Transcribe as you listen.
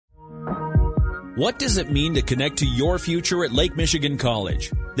What does it mean to connect to your future at Lake Michigan College?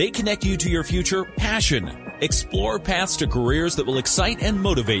 They connect you to your future passion. Explore paths to careers that will excite and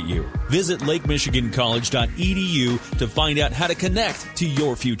motivate you. Visit lakemichigancollege.edu to find out how to connect to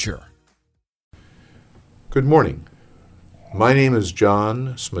your future. Good morning. My name is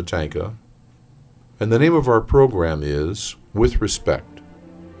John Smetanka, and the name of our program is With Respect.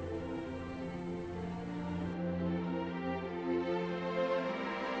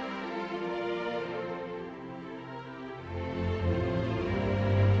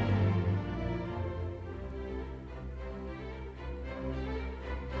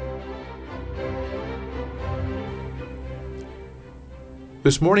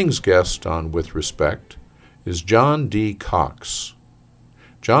 This morning's guest on With Respect is John D. Cox.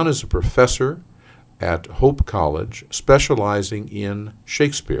 John is a professor at Hope College, specializing in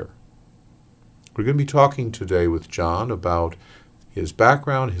Shakespeare. We're going to be talking today with John about his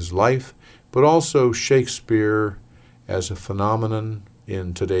background, his life, but also Shakespeare as a phenomenon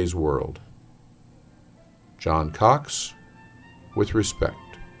in today's world. John Cox, With Respect.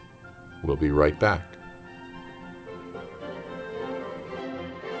 We'll be right back.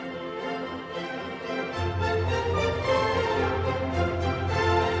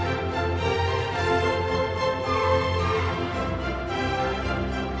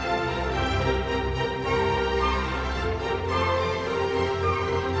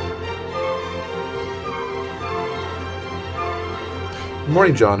 Good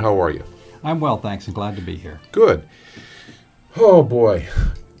morning, John. How are you? I'm well, thanks, and glad to be here. Good. Oh, boy.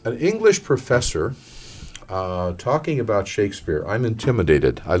 An English professor talking about Shakespeare. I'm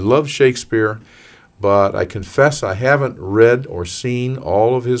intimidated. I love Shakespeare, but I confess I haven't read or seen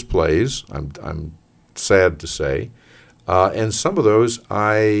all of his plays. I'm sad to say. And some of those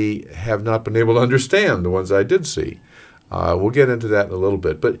I have not been able to understand, the ones I did see. We'll get into that in a little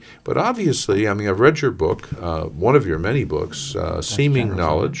bit. But obviously, I mean, I've read your book, one of your many books, Seeming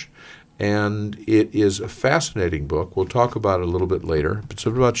Knowledge, and it is a fascinating book. We'll talk about it a little bit later. It's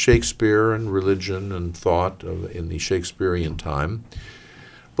about Shakespeare and religion and thought in the Shakespearean time.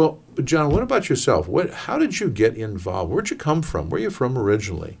 Well, John, what about yourself? How did you get involved? Where'd you come from? Where are you from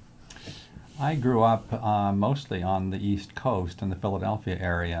originally? I grew up mostly on the East Coast in the Philadelphia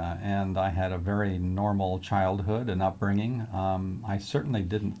area, and I had a very normal childhood and upbringing. I certainly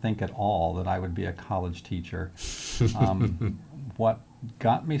didn't think at all that I would be a college teacher. What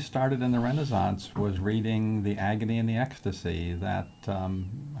got me started in the Renaissance was reading The Agony and the Ecstasy, that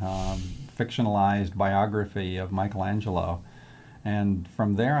fictionalized biography of Michelangelo. And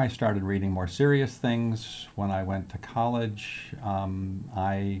from there I started reading more serious things. When I went to college,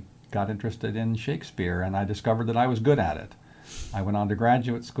 I got interested in Shakespeare, and I discovered that I was good at it. I went on to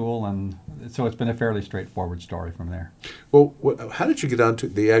graduate school, and so it's been a fairly straightforward story from there. Well, how did you get onto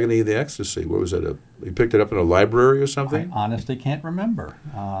The Agony and the Ecstasy? What was it? You picked it up in a library or something? I honestly can't remember.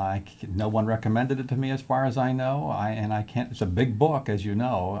 No one recommended it to me, as far as I know. I can't. It's a big book, as you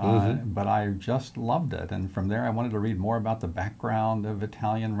know, but I just loved it. And from there, I wanted to read more about the background of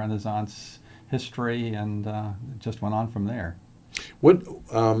Italian Renaissance history, and just went on from there. What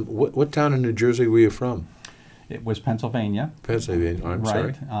town in New Jersey were you from? It was Pennsylvania. Pennsylvania. I'm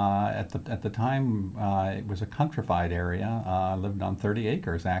right. sorry. At the time, it was a countrified area. I lived on 30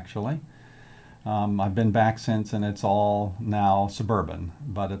 acres, actually. I've been back since, and it's all now suburban.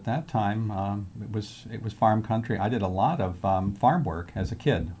 But at that time, it was farm country. I did a lot of farm work as a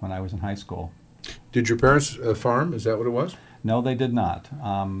kid when I was in high school. Did your parents farm? Is that what it was? No, they did not.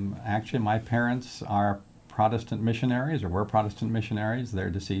 Actually, my parents are Protestant missionaries, or were Protestant missionaries. They're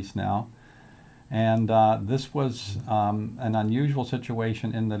deceased now. And this was an unusual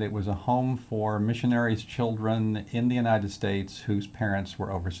situation in that it was a home for missionaries' children in the United States whose parents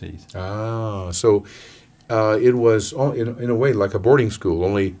were overseas. Ah, so it was in a way like a boarding school,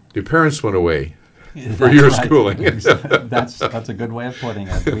 only your parents went away for your schooling. That's a good way of putting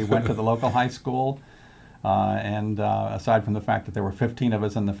it. We went to the local high school, and aside from the fact that there were 15 of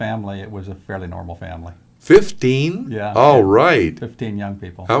us in the family, it was a fairly normal family. 15? Yeah. All right. 15 young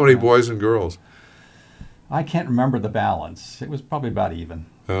people. How many boys and girls? I can't remember the balance. It was probably about even.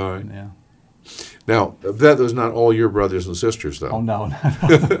 All right. Yeah. Now, that was not all your brothers and sisters, though. Oh, no.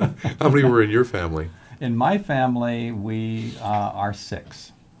 How many were in your family? In my family, we are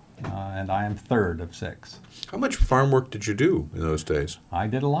 6, and I am third of 6. How much farm work did you do in those days? I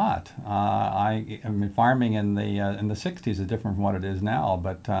did a lot. I mean, farming in the 60s is different from what it is now,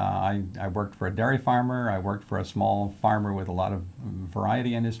 but I worked for a dairy farmer. I worked for a small farmer with a lot of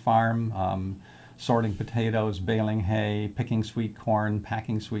variety in his farm, sorting potatoes, baling hay, picking sweet corn,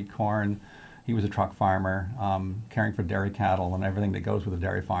 packing sweet corn. He was a truck farmer, caring for dairy cattle and everything that goes with a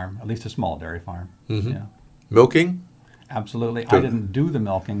dairy farm, at least a small dairy farm. Yeah. Milking? Absolutely. I didn't do the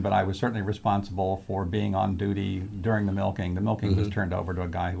milking, but I was certainly responsible for being on duty during the milking. The milking was turned over to a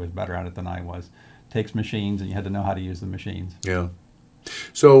guy who was better at it than I was. Takes machines, and you had to know how to use the machines. Yeah.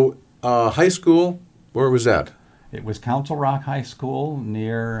 So high school, where was that? It was Council Rock High School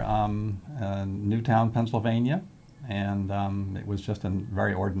near Newtown, Pennsylvania. And it was just a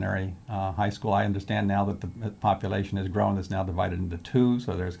very ordinary high school. I understand now that the population has grown. It's now divided into two,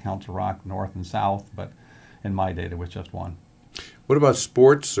 so there's Council Rock North and South, but in my day, there was just one. What about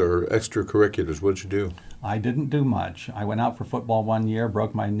sports or extracurriculars? What did you do? I didn't do much. I went out for football one year,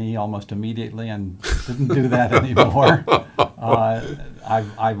 broke my knee almost immediately, and didn't do that anymore.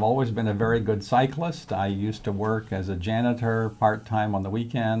 I've always been a very good cyclist. I used to work as a janitor part-time on the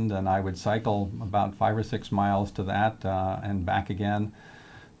weekend, and I would cycle about 5 or 6 miles to that and back again.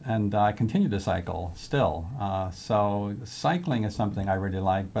 And I continue to cycle still. So cycling is something I really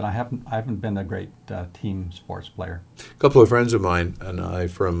like, but I haven't been a great team sports player. A couple of friends of mine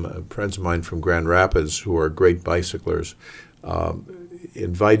from Grand Rapids who are great bicyclers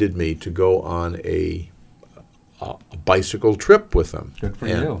invited me to go on a bicycle trip with them. Good for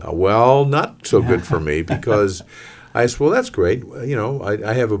you. Well, not so good for me because I said, well, that's great. You know,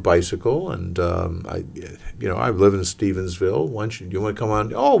 I have a bicycle, and I live in Stevensville. Do you want to come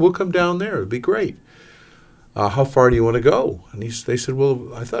on? Oh, we'll come down there. It'd be great. How far do you want to go? And they said,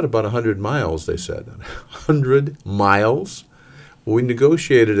 well, I thought about 100 miles, they said. 100 miles? Well, we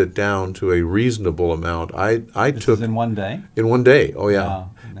negotiated it down to a reasonable amount. This is in one day? In one day, oh yeah.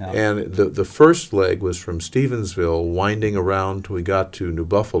 Yeah. And the first leg was from Stevensville, winding around till we got to New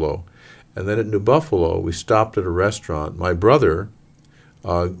Buffalo. And then at New Buffalo, we stopped at a restaurant. My brother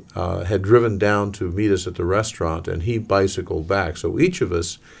had driven down to meet us at the restaurant, and he bicycled back. So each of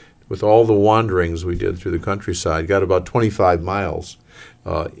us, with all the wanderings we did through the countryside, got about 25 miles.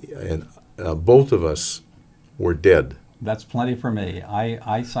 And both of us were dead. That's plenty for me.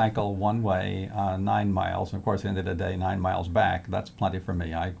 I cycle one way 9 miles, and of course, at the end of the day, 9 miles back. That's plenty for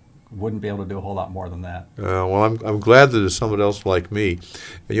me. I wouldn't be able to do a whole lot more than that. Well, I'm glad that there's someone else like me.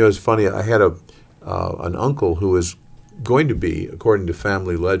 And, you know, it's funny. I had an uncle who was going to be, according to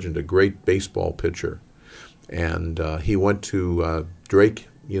family legend, a great baseball pitcher, and he went to Drake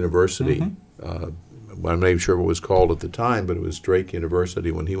University. I'm not even sure what it was called at the time, but it was Drake University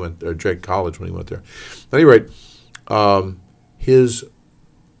when he went, or Drake College when he went there. At any rate, his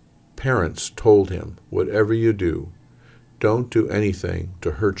parents told him, whatever you do, don't do anything to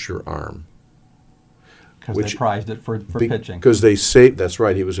hurt your arm. Because they prized it for pitching. Because they say, that's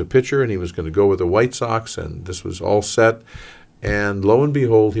right, he was a pitcher and he was going to go with the White Sox, and this was all set. And lo and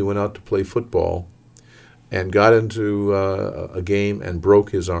behold, he went out to play football and got into a game and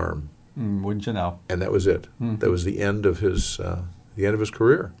broke his arm. Wouldn't you know? And that was it. That was the end of his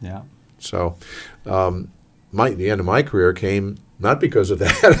career. Yeah. So the end of my career came not because of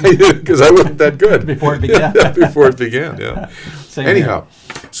that, because I wasn't that good. Before it began. Before it began, yeah. Anyhow,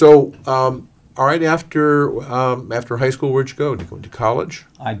 so all right, after high school, where'd you go? Did you go to college?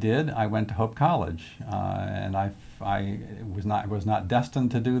 I did. I went to Hope College, and I was not destined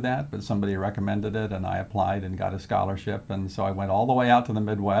to do that, but somebody recommended it, and I applied and got a scholarship, and so I went all the way out to the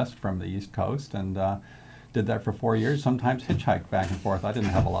Midwest from the East Coast, and did that for 4 years. Sometimes hitchhiked back and forth. I didn't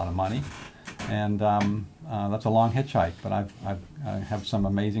have a lot of money, and that's a long hitchhike, but I have some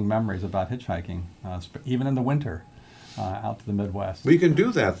amazing memories about hitchhiking, even in the winter, out to the Midwest. We can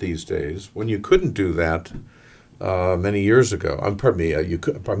do that these days. When you couldn't do that many years ago,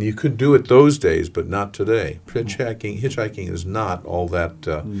 you could do it those days, but not today. Hitchhiking is not all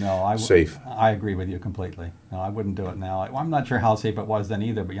that safe. I agree with you completely. No, I wouldn't do it now. I'm not sure how safe it was then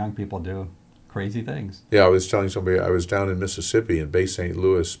either, but young people do crazy things. Yeah, I was telling somebody I was down in Mississippi in Bay St.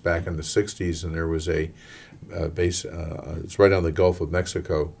 Louis back in the 60s, and there was a base, it's right on the Gulf of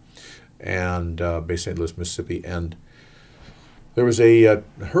Mexico, and Bay St. Louis, Mississippi, and there was a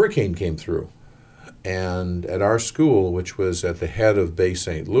hurricane came through, and at our school, which was at the head of Bay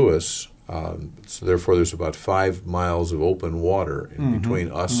St. Louis, so therefore there's about 5 miles of open water in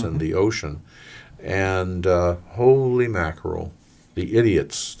between us and the ocean, and holy mackerel, the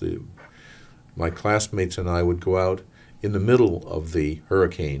idiots, my classmates and I would go out in the middle of the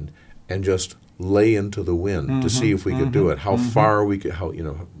hurricane and just lay into the wind to see if we could do it, how far we could,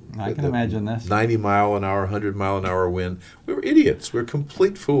 I can imagine this. 90 mile an hour, 100 mile an hour wind. We were idiots. We were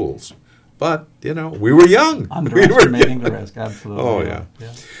complete fools. But, we were young. Underestimating the risk, absolutely. Oh,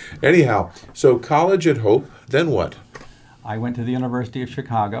 yeah. Anyhow, so college at Hope, then what? I went to the University of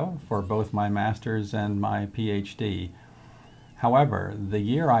Chicago for both my master's and my PhD. However, the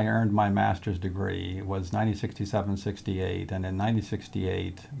year I earned my master's degree was 1967-68, and in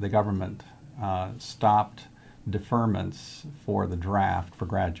 1968, the government stopped deferments for the draft for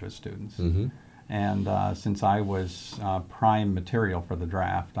graduate students. Mm-hmm. And since I was prime material for the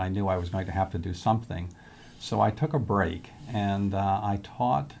draft, I knew I was going to have to do something. So I took a break, and I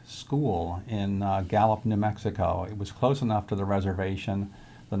taught school in Gallup, New Mexico. It was close enough to the reservation,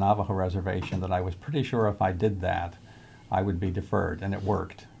 the Navajo reservation, that I was pretty sure if I did that, I would be deferred, and it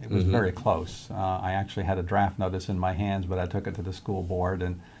worked. It was very close. I actually had a draft notice in my hands, but I took it to the school board,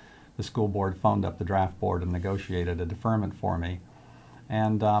 and the school board phoned up the draft board and negotiated a deferment for me.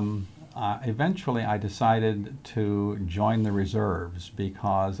 And eventually I decided to join the reserves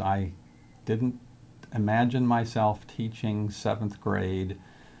because I didn't imagine myself teaching 7th grade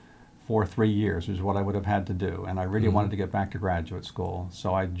for 3 years, which is what I would have had to do. And I really wanted to get back to graduate school.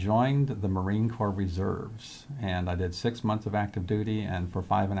 So I joined the Marine Corps Reserves, and I did 6 months of active duty, and for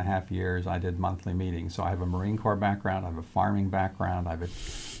 5.5 years I did monthly meetings. So I have a Marine Corps background, I have a farming background, I have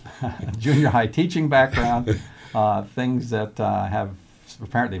a junior high teaching background, things that have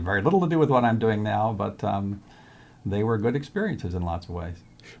apparently very little to do with what I'm doing now, but they were good experiences in lots of ways.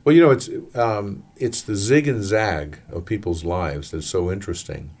 Well, it's the zig and zag of people's lives that's so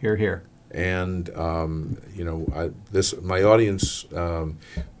interesting. Hear, hear. And my audience,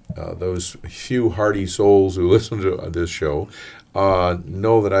 those few hardy souls who listen to this show,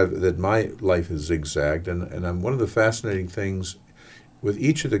 know that my life is zigzagged, and one of the fascinating things with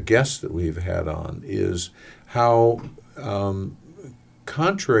each of the guests that we've had on is how,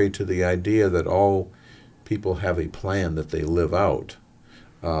 contrary to the idea that all people have a plan that they live out,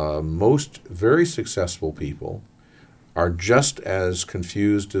 most very successful people are just as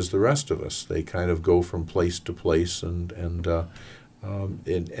confused as the rest of us. They kind of go from place to place, and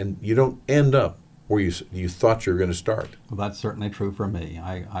you don't end up where you thought you were going to start. Well, that's certainly true for me.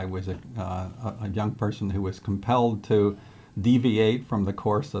 I was a young person who was compelled to deviate from the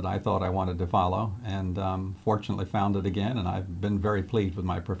course that I thought I wanted to follow, and fortunately found it again, and I've been very pleased with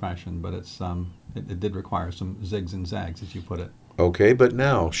my profession, but it did require some zigs and zags, as you put it. Okay, but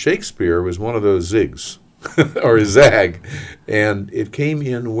now Shakespeare was one of those zigs, or a zag, and it came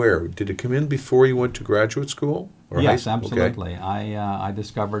in where? Did it come in before you went to graduate school? Yes, absolutely. Okay. I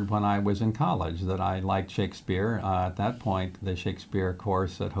discovered when I was in college that I liked Shakespeare. At that point, the Shakespeare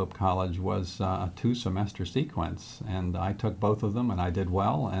course at Hope College was a 2-semester sequence, and I took both of them, and I did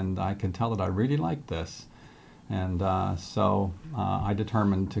well, and I could tell that I really liked this. And so I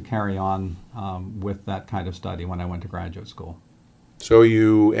determined to carry on with that kind of study when I went to graduate school. So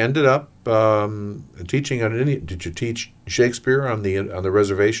you ended up teaching on Did you teach Shakespeare on the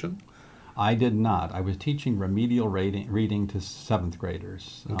reservation? I did not. I was teaching remedial reading to 7th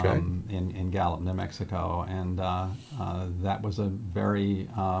graders in Gallup, New Mexico, and that was a very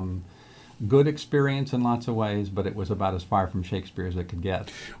good experience in lots of ways, but it was about as far from Shakespeare as it could get.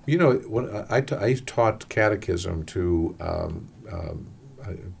 When I taught catechism to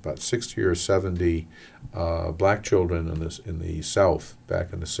about 60 or 70 black children in the South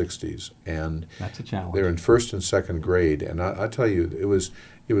back in the 60s, and that's a challenge. They're in 1st and 2nd grade, and I tell you, it was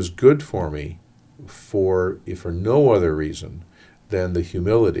good for me for no other reason than the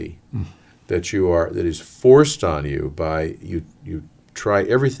humility that is forced on you by you try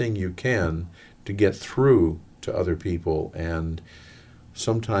everything you can to get through to other people, and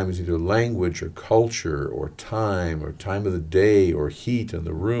sometimes either language or culture or time of the day or heat in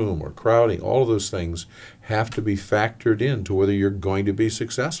the room or crowding, all of those things have to be factored into whether you're going to be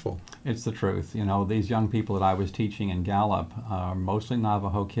successful. It's the truth. These young people that I was teaching in Gallup are mostly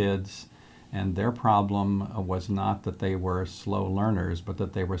Navajo kids, and their problem was not that they were slow learners, but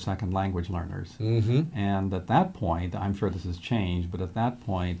that they were second language learners. Mm-hmm. And at that point, I'm sure this has changed, but at that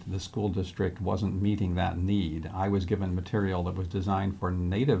point, the school district wasn't meeting that need. I was given material that was designed for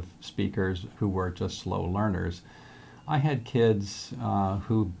native speakers who were just slow learners. I had kids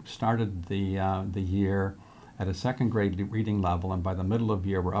who started the year at a 2nd grade reading level, and by the middle of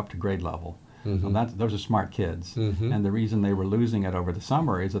the year were up to grade level. Mm-hmm. Those are smart kids. Mm-hmm. And the reason they were losing it over the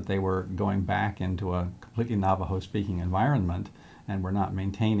summer is that they were going back into a completely Navajo-speaking environment and were not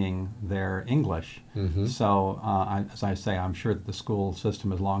maintaining their English. Mm-hmm. So, as I say, I'm sure that the school system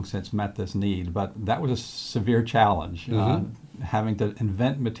has long since met this need, but that was a severe challenge, having to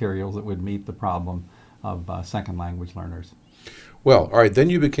invent materials that would meet the problem of second language learners. Well, all right, then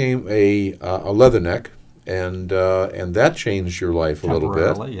you became a leatherneck, and that changed your life a little bit.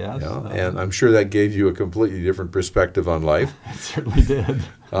 Temporarily, yes. Yeah, and I'm sure that gave you a completely different perspective on life. It certainly did.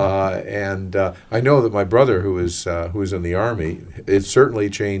 And I know that my brother, who is in the Army, it certainly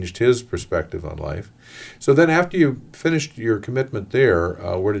changed his perspective on life. So then, after you finished your commitment there,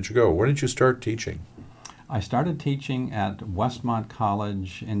 where did you go? Where did you start teaching? I started teaching at Westmont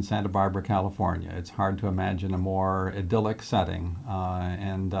College in Santa Barbara, California. It's hard to imagine a more idyllic setting,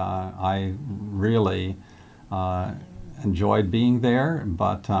 and I really enjoyed being there,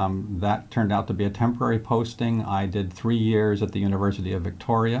 but that turned out to be a temporary posting. I did 3 years at the University of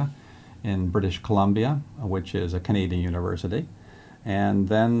Victoria in British Columbia, which is a Canadian university. And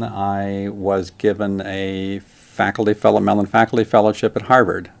then I was given a Mellon Faculty Fellowship at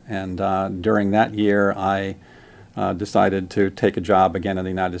Harvard. And during that year, I decided to take a job again in the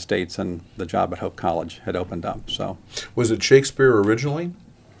United States, and the job at Hope College had opened up. So, was it Shakespeare originally?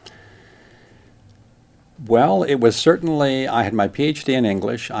 Well, it was certainly, I had my PhD in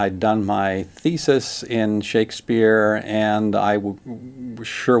English, I'd done my thesis in Shakespeare, and I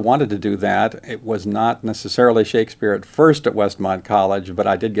sure wanted to do that. It was not necessarily Shakespeare at first at Westmont College, but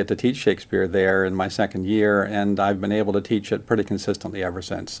I did get to teach Shakespeare there in my second year, and I've been able to teach it pretty consistently ever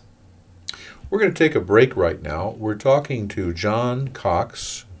since. We're going to take a break right now. We're talking to John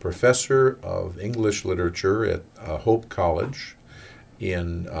Cox, professor of English literature at Hope College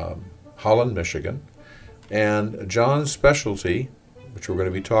in Holland, Michigan. And John's specialty, which we're going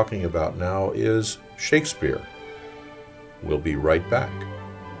to be talking about now, is Shakespeare. We'll be right back.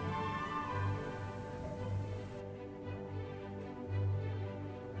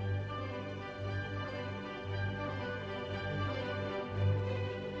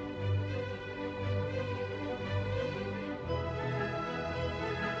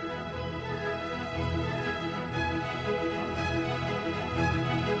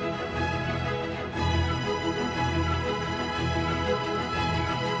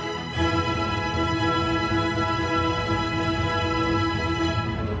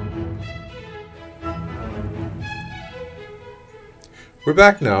 We're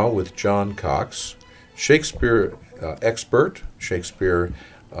back now with John Cox, Shakespeare expert, Shakespeare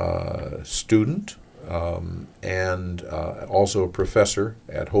student, and also a professor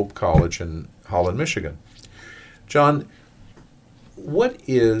at Hope College in Holland, Michigan. John, what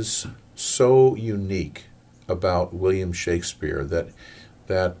is so unique about William Shakespeare that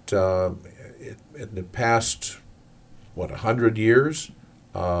in the past, 100 years,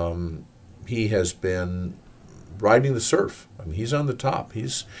 he has been riding the surf? I mean, he's on the top.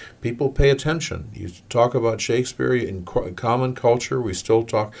 People pay attention. You talk about Shakespeare in common culture, we still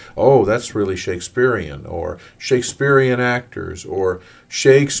talk, oh, that's really Shakespearean, or Shakespearean actors, or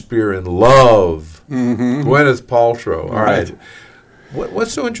Shakespeare in Love, Gwyneth Paltrow. All right.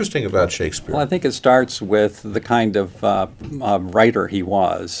 What's so interesting about Shakespeare? Well, I think it starts with the kind of writer he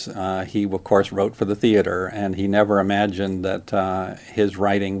was. He, of course, wrote for the theater, and he never imagined that his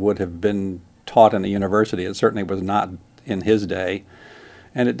writing would have been taught in a university. It certainly was not in his day,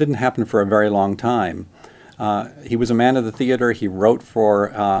 and it didn't happen for a very long time. He was a man of the theater. He wrote for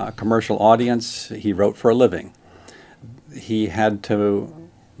a commercial audience. He wrote for a living. He had to,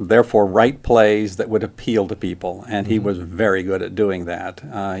 therefore, write plays that would appeal to people, and he was very good at doing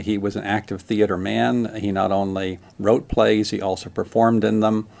that. He was an active theater man. He not only wrote plays, he also performed in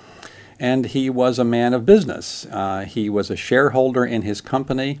them, and he was a man of business. He was a shareholder in his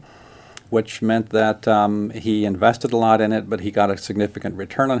company, which meant that he invested a lot in it, but he got a significant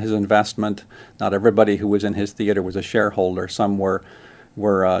return on his investment. Not everybody who was in his theater was a shareholder. Some were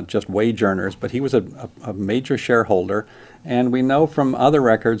just wage earners, but he was a major shareholder. And we know from other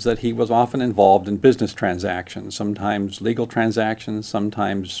records that he was often involved in business transactions, sometimes legal transactions,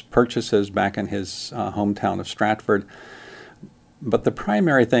 sometimes purchases back in his hometown of Stratford. But the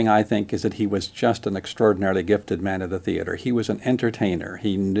primary thing, I think, is that he was just an extraordinarily gifted man of the theater. He was an entertainer.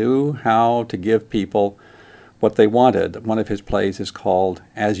 He knew how to give people what they wanted. One of his plays is called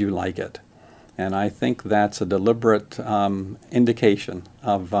As You Like It. And I think that's a deliberate indication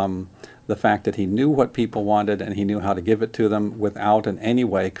of the fact that he knew what people wanted and he knew how to give it to them without in any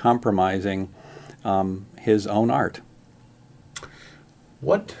way compromising his own art.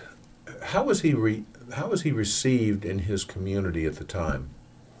 How was he received in his community at the time?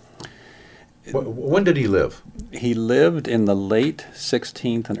 When did he live? He lived in the late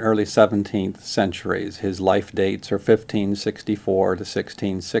 16th and early 17th centuries. His life dates are 1564 to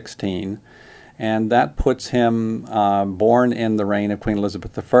 1616. And that puts him born in the reign of Queen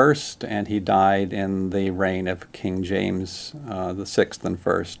Elizabeth I, and he died in the reign of King James the Sixth and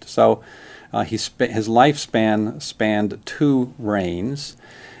First. So his lifespan spanned two reigns.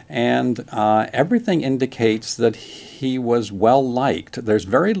 And everything indicates that he was well liked. There's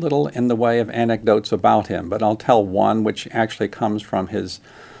very little in the way of anecdotes about him, but I'll tell one which actually comes from his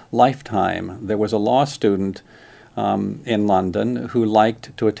lifetime. There was a law student in London who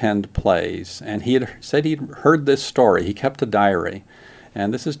liked to attend plays, and he had said he'd heard this story. He kept a diary,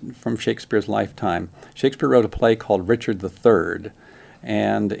 and this is from Shakespeare's lifetime. Shakespeare wrote a play called Richard III,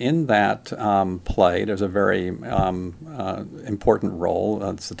 and in that play there's a very important role.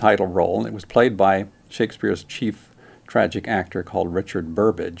 It's the title role, and it was played by Shakespeare's chief tragic actor called Richard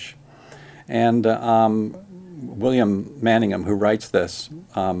Burbage. And William Manningham, who writes this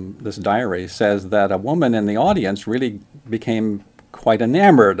diary, says that a woman in the audience really became quite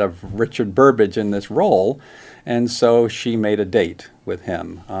enamored of Richard Burbage in this role, and so she made a date with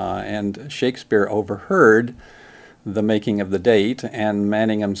him. And Shakespeare overheard the making of the date, and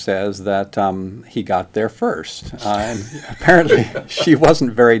Manningham says that he got there first. And apparently she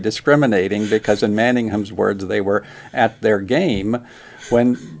wasn't very discriminating, because in Manningham's words, they were at their game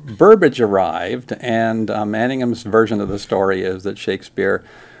when Burbage arrived. And Manningham's version of the story is that Shakespeare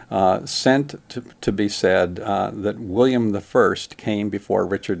sent to be said that William I came before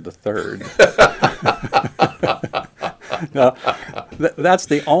Richard III. Now, that's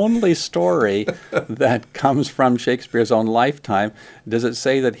the only story that comes from Shakespeare's own lifetime. Does it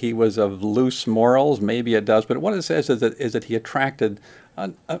say that he was of loose morals? Maybe it does, but what it says is that he attracted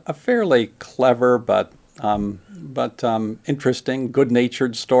a fairly clever but interesting,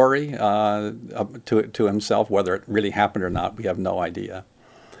 good-natured story to himself. Whether it really happened or not, we have no idea.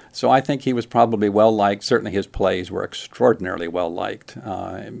 So I think he was probably well-liked. Certainly his plays were extraordinarily well-liked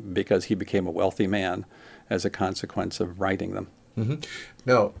because he became a wealthy man as a consequence of writing them. Mm-hmm.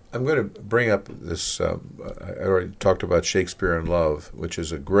 Now, I'm going to bring up this, I already talked about Shakespeare in Love, which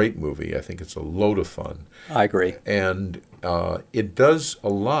is a great movie. I think it's a load of fun. I agree. And it does a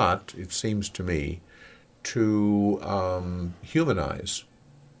lot, it seems to me, to humanize,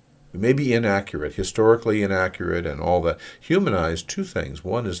 maybe inaccurate, historically inaccurate and all that. Humanize two things.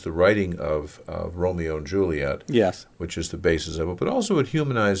 One is the writing of Romeo and Juliet, yes, which is the basis of it, but also it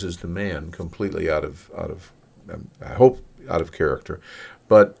humanizes the man completely out of I hope out of character.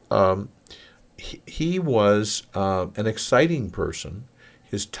 But he was an exciting person.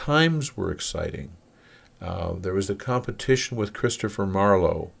 His times were exciting. There was a competition with Christopher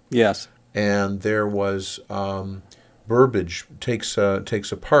Marlowe. Yes. And there was Burbage takes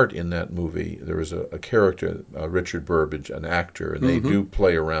a part in that movie. There was a character, Richard Burbage, an actor, and they do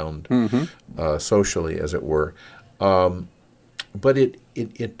play around socially, as it were. But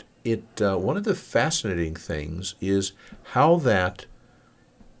it one of the fascinating things is how that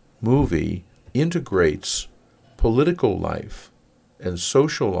movie integrates political life and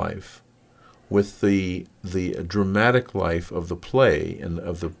social life with the dramatic life of the play and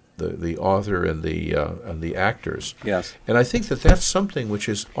of the author and the actors. Yes. And I think that that's something which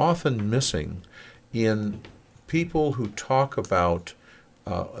is often missing in people who talk about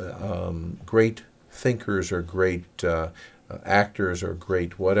great thinkers or great actors or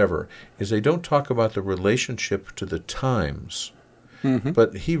great whatever, is they don't talk about the relationship to the times. Mm-hmm.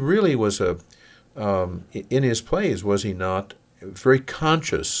 But he really was in his plays, was he not, very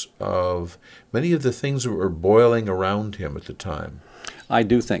conscious of many of the things that were boiling around him at the time. I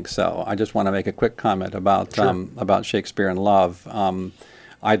do think so. I just want to make a quick comment about Shakespeare in Love.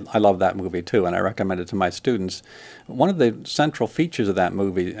 I love that movie too, and I recommend it to my students. One of the central features of that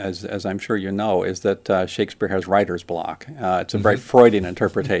movie, as I'm sure you know, is that Shakespeare has writer's block. It's a very Freudian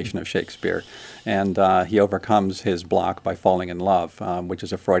interpretation of Shakespeare, and he overcomes his block by falling in love, which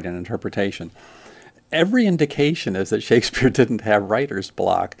is a Freudian interpretation. Every indication is that Shakespeare didn't have writer's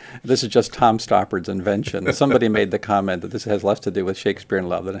block. This is just Tom Stoppard's invention. Somebody made the comment that this has less to do with Shakespeare in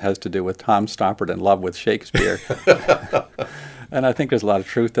love than it has to do with Tom Stoppard in love with Shakespeare. And I think there's a lot of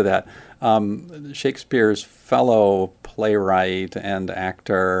truth to that. Shakespeare's fellow playwright and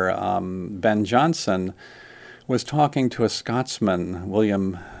actor, Ben Jonson, was talking to a Scotsman,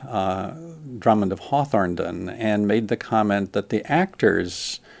 William Drummond of Hawthornden, and made the comment that the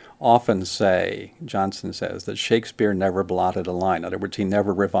actors often say, Jonson says, that Shakespeare never blotted a line. In other words, he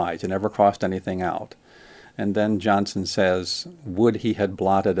never revised, he never crossed anything out. And then Jonson says, would he had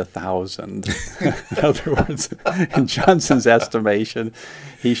blotted 1,000? In other words, in Jonson's estimation,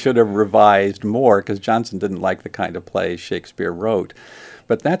 he should have revised more, because Jonson didn't like the kind of plays Shakespeare wrote.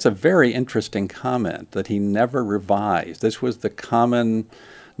 But that's a very interesting comment, that he never revised. This was the common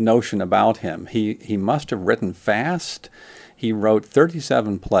notion about him. He must have written fast. He wrote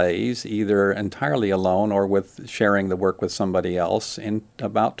 37 plays, either entirely alone or with sharing the work with somebody else, in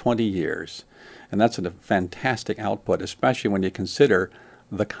about 20 years. And that's a fantastic output, especially when you consider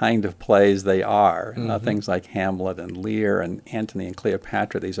the kind of plays they are. Things like Hamlet and Lear and Antony and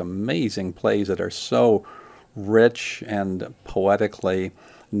Cleopatra, these amazing plays that are so rich and poetically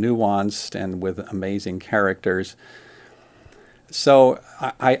nuanced and with amazing characters. So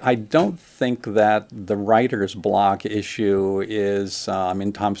I don't think that the writer's block issue is, I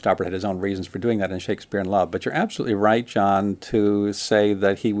mean, Tom Stoppard had his own reasons for doing that in Shakespeare in Love, but you're absolutely right, John, to say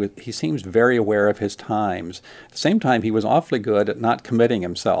that he seems very aware of his times. At the same time, he was awfully good at not committing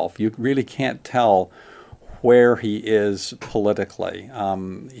himself. You really can't tell where he is politically.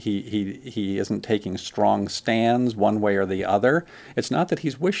 He isn't taking strong stands one way or the other. It's not that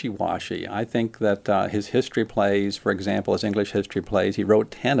he's wishy-washy. I think that his history plays, for example, his English history plays, he wrote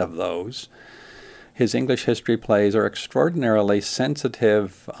 10 of those. His English history plays are extraordinarily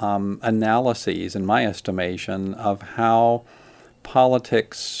sensitive analyses, in my estimation, of how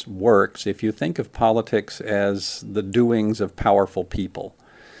politics works if you think of politics as the doings of powerful people.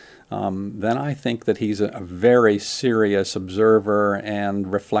 Then I think that he's a very serious observer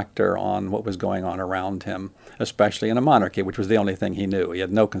and reflector on what was going on around him, especially in a monarchy, which was the only thing he knew. He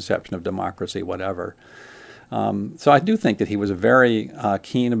had no conception of democracy, whatever. So I do think that he was a very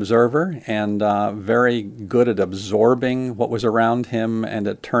keen observer and very good at absorbing what was around him and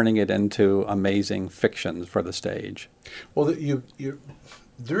at turning it into amazing fictions for the stage. Well,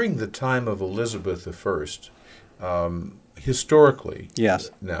 during the time of Elizabeth I, historically, yes,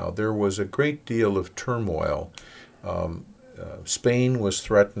 now, there was a great deal of turmoil. Spain was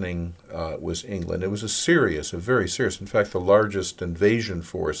threatening was England. It was a very serious, in fact, the largest invasion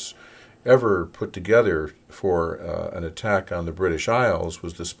force ever put together for an attack on the British Isles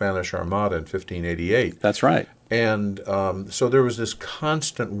was the Spanish Armada in 1588. That's right. And so there was this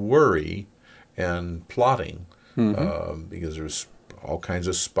constant worry and plotting because there was all kinds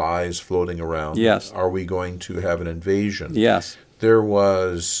of spies floating around. Yes. Are we going to have an invasion? Yes. There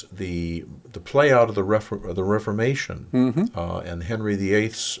was the play out of the Reformation and Henry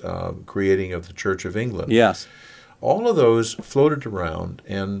VIII's creating of the Church of England. Yes. All of those floated around,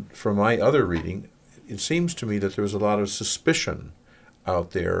 and from my other reading, it seems to me that there was a lot of suspicion out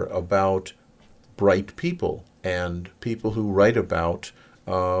there about bright people and people who write about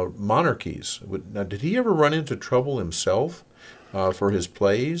monarchies. Now, did he ever run into trouble himself for his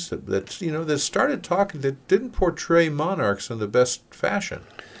plays that started talking, that didn't portray monarchs in the best fashion?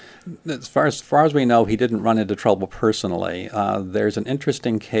 As far as we know, he didn't run into trouble personally. There's an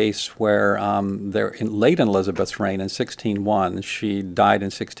interesting case where late in Elizabeth's reign in 1601, she died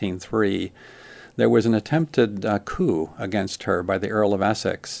in 1603, there was an attempted coup against her by the Earl of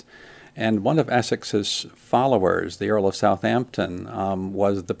Essex. And one of Essex's followers, the Earl of Southampton,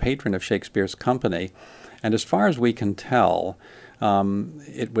 was the patron of Shakespeare's company. And as far as we can tell,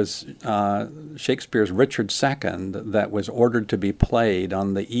 it was Shakespeare's Richard II that was ordered to be played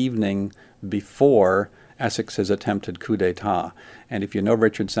on the evening before Essex's attempted coup d'etat. And if you know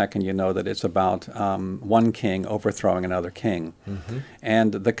Richard II, you know that it's about one king overthrowing another king.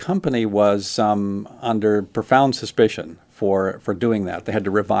 And the company was under profound suspicion for doing that. They had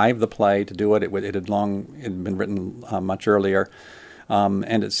to revive the play to do it. It had been written much earlier.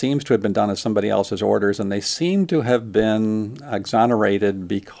 And it seems to have been done as somebody else's orders, and they seem to have been exonerated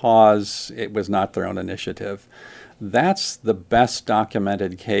because it was not their own initiative. That's the best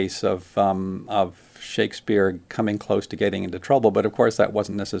documented case of Shakespeare coming close to getting into trouble. But of course, that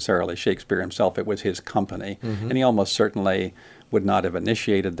wasn't necessarily Shakespeare himself. It was his company, and he almost certainly would not have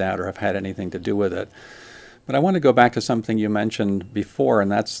initiated that or have had anything to do with it. But I want to go back to something you mentioned before,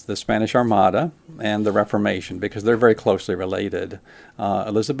 and that's the Spanish Armada and the Reformation, because they're very closely related.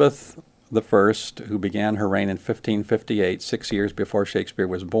 Elizabeth I, who began her reign in 1558, 6 years before Shakespeare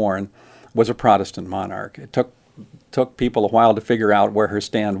was born, was a Protestant monarch. It took people a while to figure out where her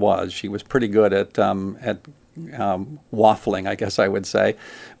stand was. She was pretty good at waffling, I guess I would say.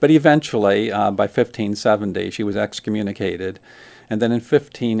 But eventually, by 1570, she was excommunicated. And then in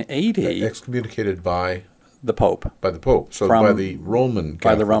 1580... Excommunicated by... the Pope. By the Pope. So by the Roman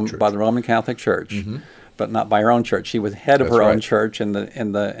Catholic Church. By the Roman Catholic Church, but not by her own church. She was head of her own church in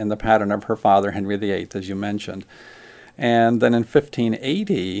the pattern of her father, Henry VIII, as you mentioned. And then in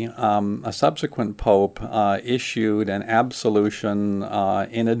 1580, a subsequent pope issued an absolution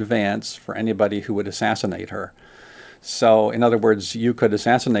in advance for anybody who would assassinate her. So, in other words, you could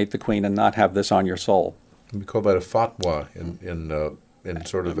assassinate the queen and not have this on your soul. We call that a fatwa in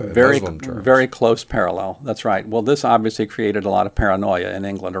sort of Muslim terms. Very close parallel. That's right. Well, this obviously created a lot of paranoia in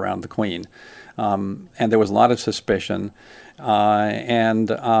England around the Queen. And there was a lot of suspicion.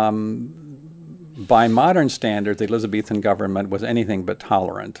 By modern standards, the Elizabethan government was anything but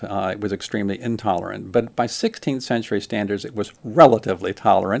tolerant. It was extremely intolerant. But by 16th century standards, it was relatively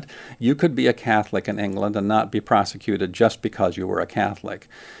tolerant. You could be a Catholic in England and not be prosecuted just because you were a Catholic.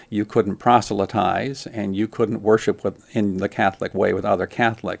 You couldn't proselytize, and you couldn't worship in the Catholic way with other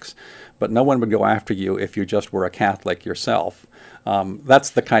Catholics. But no one would go after you if you just were a Catholic yourself. That's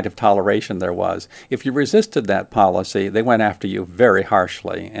the kind of toleration there was. If you resisted that policy, they went after you very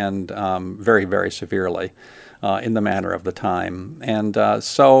harshly and very, very severely in the manner of the time. And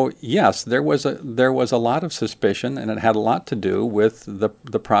so, yes, there was a lot of suspicion, and it had a lot to do with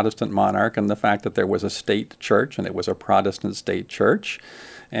the Protestant monarch and the fact that there was a state church, and it was a Protestant state church.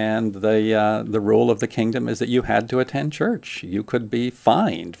 And the rule of the kingdom is that you had to attend church. You could be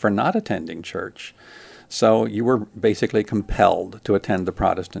fined for not attending church. So you were basically compelled to attend the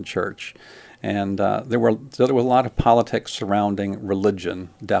Protestant church. And there was a lot of politics surrounding religion,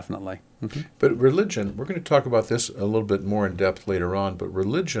 definitely. Mm-hmm. But religion, we're going to talk about this a little bit more in depth later on, but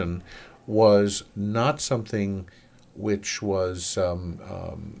religion was not something which was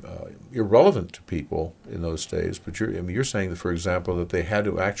irrelevant to people in those days. But you're saying that, for example, that they had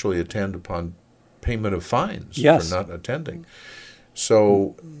to actually attend upon payment of fines yes. for not attending.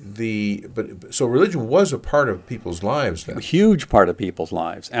 So so religion was a part of people's lives then. A huge part of people's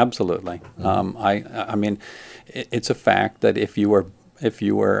lives, absolutely. Mm-hmm. I mean, it's a fact that if you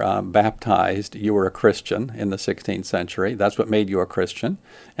were baptized, you were a Christian in the 16th century. That's what made you a Christian,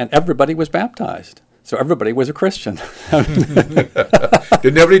 and everybody was baptized. So everybody was a Christian.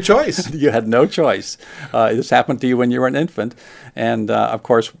 Didn't have any choice. You had no choice. This happened to you when you were an infant. And, of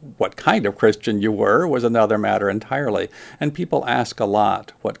course, what kind of Christian you were was another matter entirely. And people ask a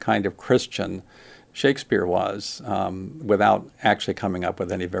lot what kind of Christian Shakespeare was without actually coming up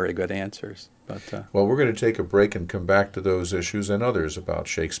with any very good answers. But, well, we're going to take a break and come back to those issues and others about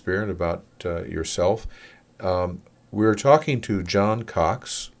Shakespeare and about yourself. We're talking to John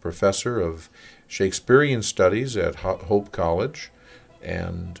Cox, professor of Shakespearean Studies at Hope College,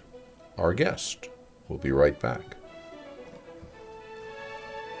 and our guest. We'll be right back.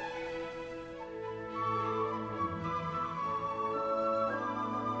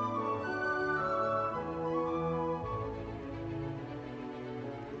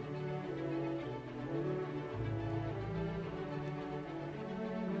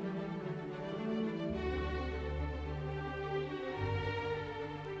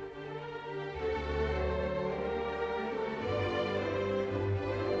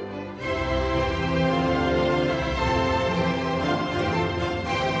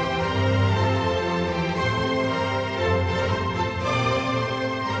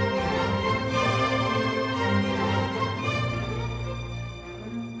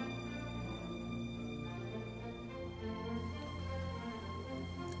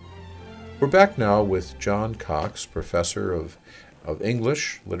 We're back now with John Cox, professor of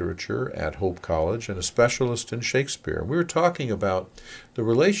English literature at Hope College and a specialist in Shakespeare. We were talking about the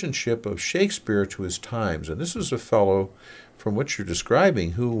relationship of Shakespeare to his times, and this is a fellow from what you're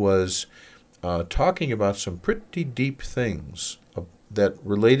describing who was talking about some pretty deep things that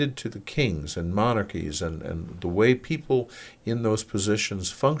related to the kings and monarchies and the way people in those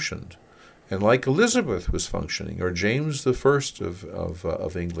positions functioned. And like Elizabeth was functioning, or James the First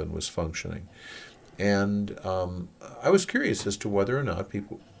of England was functioning. And I was curious as to whether or not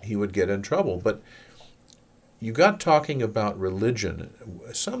he would get in trouble. But you got talking about religion.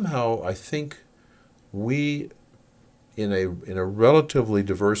 Somehow I think we, in a relatively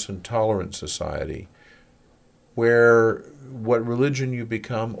diverse and tolerant society, where what religion you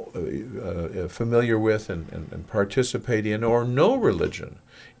become familiar with and participate in, or no religion,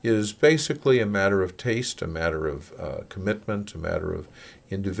 is basically a matter of taste, a matter of commitment, a matter of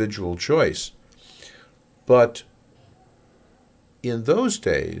individual choice. But in those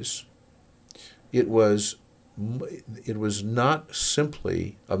days, it was not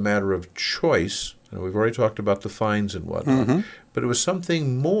simply a matter of choice, and we've already talked about the fines and whatnot, mm-hmm. but it was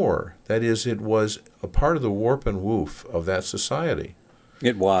something more. That is, it was a part of the warp and woof of that society.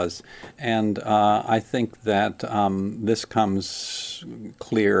 It was. And I think that this comes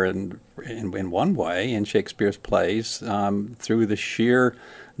clear in one way in Shakespeare's plays through the sheer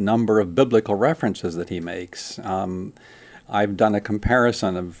number of biblical references that he makes. I've done a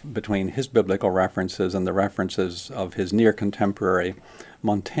comparison between his biblical references and the references of his near contemporary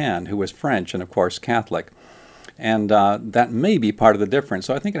Montaigne, who was French and, of course, Catholic. And that may be part of the difference.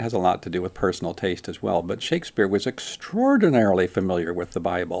 So I think it has a lot to do with personal taste as well. But Shakespeare was extraordinarily familiar with the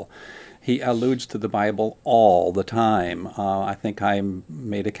Bible. He alludes to the Bible all the time. I think I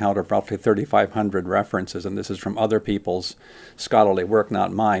made a count of roughly 3,500 references, and this is from other people's scholarly work,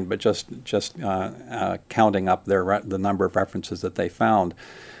 not mine, but just counting up the number of references that they found.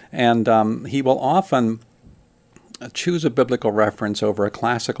 And he will often choose a biblical reference over a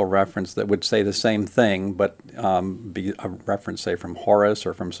classical reference that would say the same thing, but be a reference, say, from Horace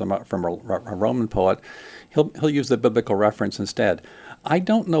or from a Roman poet. He'll use the biblical reference instead. I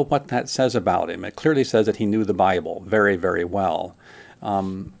don't know what that says about him. It clearly says that he knew the Bible very, very well.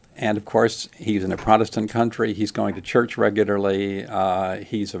 And of course, he's in a Protestant country. He's going to church regularly.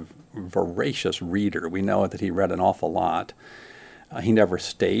 He's a voracious reader. We know that he read an awful lot. He never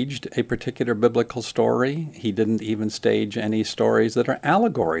staged a particular biblical story. He didn't even stage any stories that are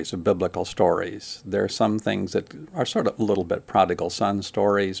allegories of biblical stories. There are some things that are sort of a little bit prodigal son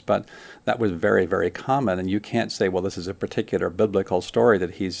stories, but that was very, very common. And you can't say, well, this is a particular biblical story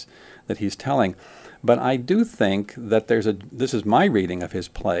that he's telling. But I do think that this is my reading of his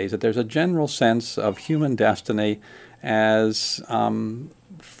plays, that there's a general sense of human destiny as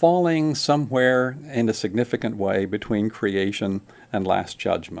falling somewhere in a significant way between creation and Last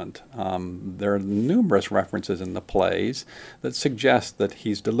Judgment. There are numerous references in the plays that suggest that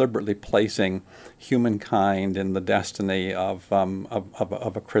he's deliberately placing humankind in the destiny of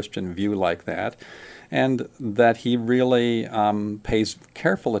a Christian view like that, and that he really pays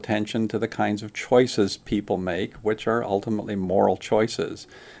careful attention to the kinds of choices people make, which are ultimately moral choices.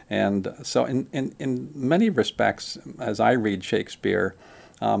 And so in many respects, as I read Shakespeare,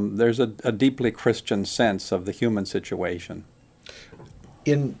 there's a deeply Christian sense of the human situation.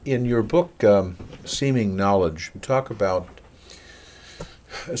 In your book, Seeming Knowledge, you talk about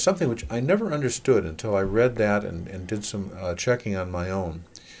something which I never understood until I read that and did some checking on my own.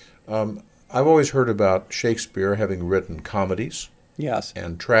 I've always heard about Shakespeare having written comedies, yes,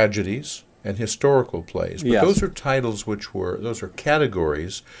 and tragedies and historical plays. But yes, those are titles those are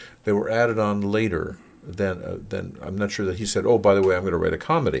categories that were added on later. Then I'm not sure that he said, oh, by the way, I'm going to write a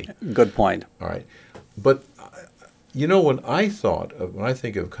comedy. Good point. All right. But, when I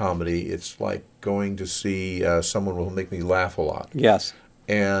think of comedy, it's like going to see someone who will make me laugh a lot. Yes.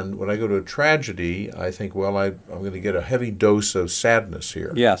 And when I go to a tragedy, I think, well, I'm going to get a heavy dose of sadness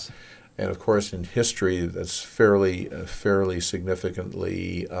here. Yes. And, of course, in history, that's fairly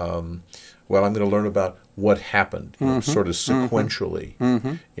significantly, I'm going to learn about what happened, sort of sequentially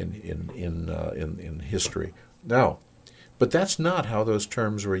in history. Now, but that's not how those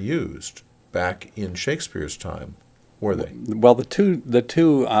terms were used back in Shakespeare's time, were they? Well, the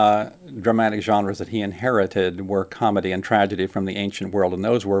two dramatic genres that he inherited were comedy and tragedy from the ancient world, and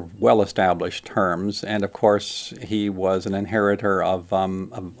those were well-established terms. And of course, he was an inheritor of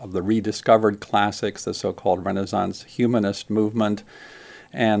the rediscovered classics, the so-called Renaissance humanist movement.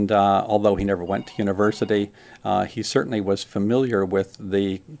 And although he never went to university, he certainly was familiar with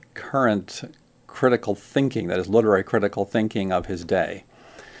the current critical thinking, that is, literary critical thinking of his day.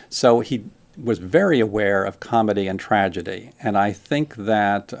 So he was very aware of comedy and tragedy. And I think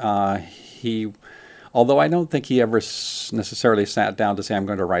that although I don't think he ever necessarily sat down to say, I'm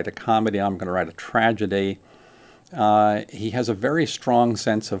going to write a comedy, I'm going to write a tragedy, he has a very strong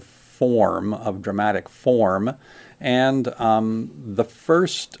sense of form, of dramatic form. And the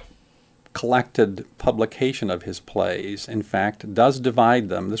first collected publication of his plays, in fact, does divide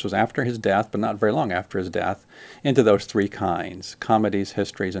them, this was after his death, but not very long after his death, into those three kinds, comedies,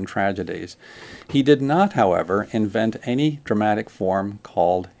 histories, and tragedies. He did not, however, invent any dramatic form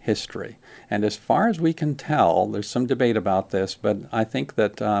called history. And as far as we can tell, there's some debate about this, but I think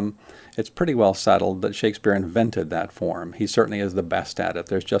that it's pretty well settled that Shakespeare invented that form. He certainly is the best at it.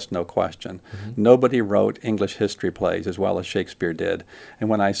 There's just no question. Nobody wrote English history plays as well as Shakespeare did. And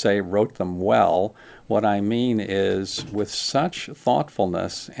when I say wrote them well, what I mean is with such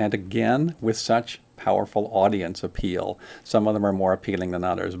thoughtfulness and, again, with such powerful audience appeal. Some of them are more appealing than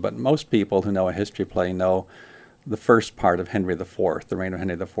others, but most people who know a history play know the first part of Henry IV, the reign of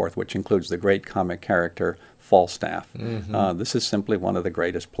Henry IV, which includes the great comic character Falstaff. This is simply one of the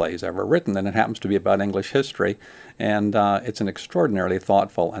greatest plays ever written, and it happens to be about English history. And it's an extraordinarily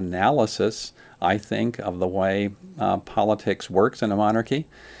thoughtful analysis, I think, of the way politics works in a monarchy.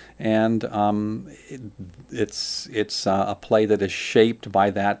 And it's a play that is shaped by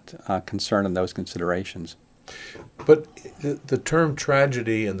that concern and those considerations. But the term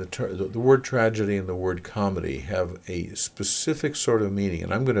tragedy and the word tragedy and the word comedy have a specific sort of meaning,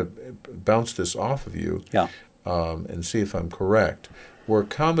 and I'm going to bounce this off of you and see if I'm correct. where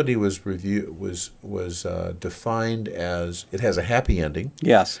comedy was defined as it has a happy ending,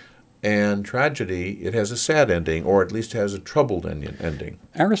 Yes. and tragedy it has a sad ending, or at least has a troubled ending.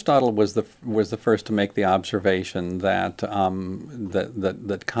 Aristotle was the first to make the observation that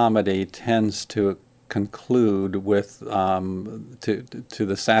that comedy tends to conclude with to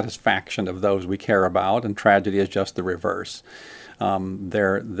the satisfaction of those we care about, and tragedy is just the reverse.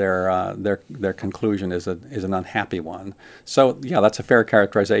 Their conclusion is an unhappy one. So yeah, that's a fair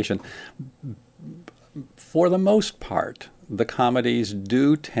characterization. For the most part, the comedies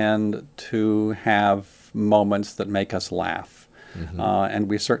do tend to have moments that make us laugh, and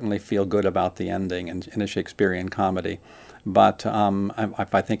we certainly feel good about the ending in a Shakespearean comedy. But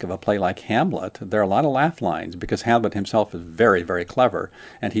if I think of a play like Hamlet, there are a lot of laugh lines because Hamlet himself is very, very clever,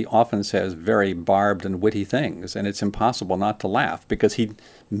 and he often says very barbed and witty things, and it's impossible not to laugh because he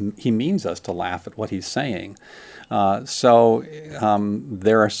means us to laugh at what he's saying. So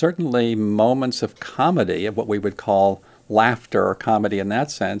there are certainly moments of comedy, of what we would call laughter or comedy in that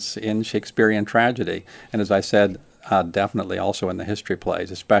sense, in Shakespearean tragedy. And as I said, definitely also in the history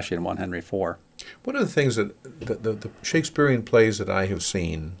plays, especially in 1 Henry IV. One of the things that the Shakespearean plays that I have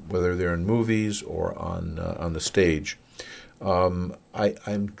seen, whether they're in movies or on the stage,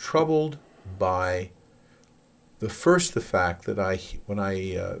 I'm troubled by the fact that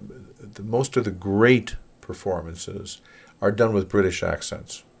most of the great performances are done with British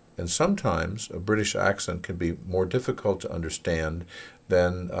accents. And sometimes a British accent can be more difficult to understand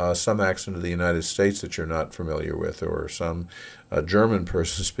than some accent of the United States that you're not familiar with, or some German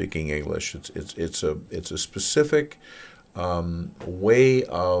person speaking English. It's a specific way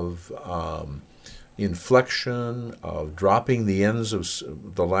of inflection, of dropping the ends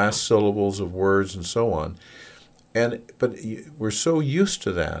of the last syllables of words, and so on. But we're so used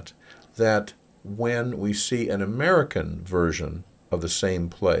to that when we see an American version of the same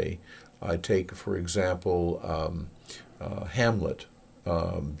play, I take, for example, Hamlet,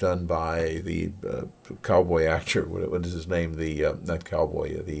 done by the cowboy actor, what is his name? Not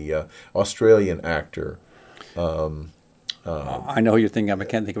cowboy, the Australian actor. I know who you're thinking of. I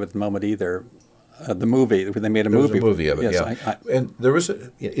can't think of it at the moment either. The movie, they made a There movie. was a movie of it, Yes, yeah. And there was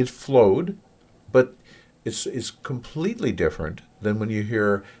it flowed, but it's completely different than when you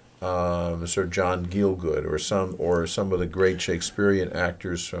hear Sir John Gielgud or some of the great Shakespearean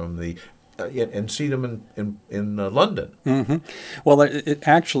actors from and see them in London. Mm-hmm. Well,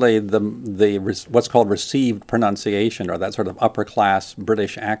 actually, what's called received pronunciation, or that sort of upper class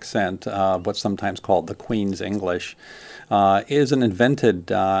British accent, what's sometimes called the Queen's English, is an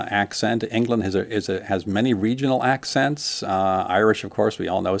invented accent. England has many regional accents. Irish, of course, we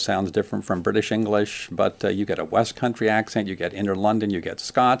all know sounds different from British English, but you get a West Country accent, you get Inner London, you get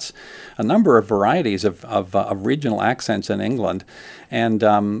Scots, a number of varieties of regional accents in England.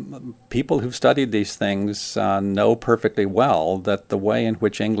 And people who've studied these things know perfectly well that the way in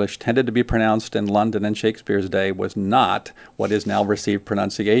which English tended to be pronounced in London in Shakespeare's day was not what is now received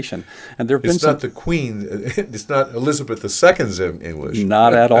pronunciation. And there have been not the Queen. It's not Elizabeth II's English.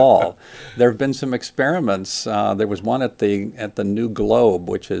 Not at all. There have been some experiments. There was one at the New Globe,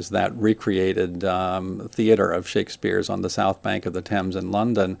 which is that recreated theater of Shakespeare's on the south bank of the Thames in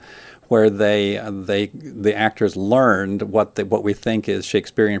London, where the actors learned what we think is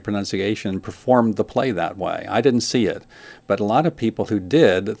Shakespearean pronunciation and performed the play that way. I didn't see it, but a lot of people who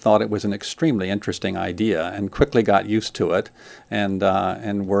did thought it was an extremely interesting idea and quickly got used to it and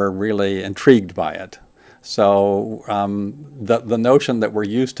were really intrigued by it. So the notion that we're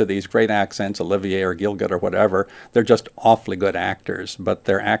used to these great accents, Olivier or Gielgud or whatever, they're just awfully good actors, but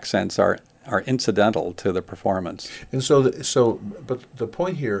their accents are incidental to the performance. And but the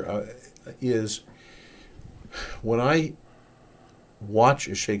point here is, when I watch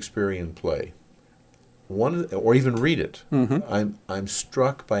a Shakespearean play, or even read it, I'm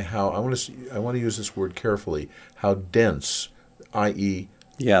struck by how I want to use this word carefully, how dense, i.e.,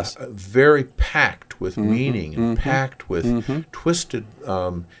 yes, very packed with meaning and packed with twisted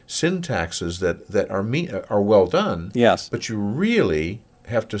syntaxes that are well done. Yes, but you really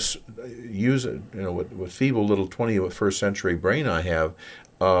have to use it. What feeble little 21st century brain I have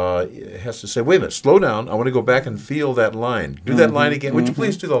has to say, wait a minute, slow down. I want to go back and feel that line. Do that line again. Would you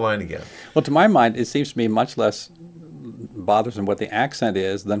please do the line again? Well, to my mind, it seems to me much less bothersome what the accent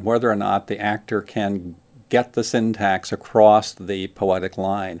is than whether or not the actor can get the syntax across the poetic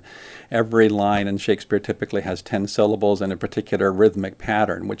line. Every line in Shakespeare typically has 10 syllables in a particular rhythmic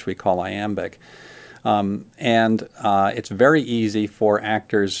pattern, which we call iambic. And it's very easy for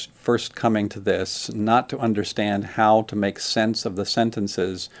actors first coming to this not to understand how to make sense of the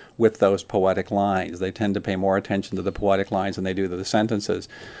sentences with those poetic lines. They tend to pay more attention to the poetic lines than they do to the sentences.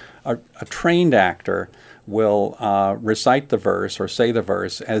 A trained actor will recite the verse or say the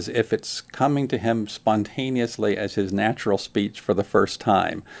verse as if it's coming to him spontaneously as his natural speech for the first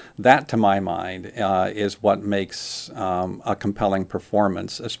time. That, to my mind, is what makes a compelling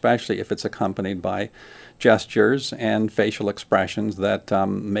performance, especially if it's accompanied by gestures and facial expressions that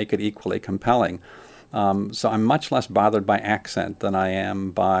make it equally compelling. So I'm much less bothered by accent than I am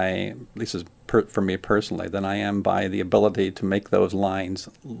by, at least for me personally, than I am by the ability to make those lines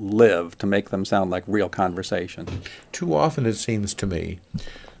live, to make them sound like real conversation. Too often, it seems to me,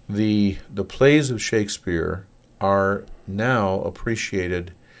 the plays of Shakespeare are now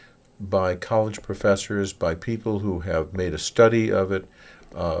appreciated by college professors, by people who have made a study of it,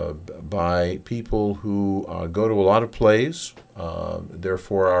 by people who go to a lot of plays,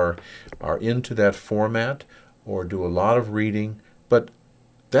 therefore are into that format, or do a lot of reading, but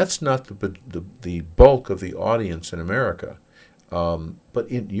that's not the bulk of the audience in America.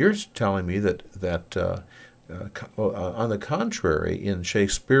 But you're telling me that on the contrary, in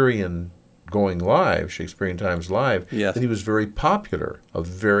Shakespearean going live, Shakespearean Times Live, yes, that he was very popular, a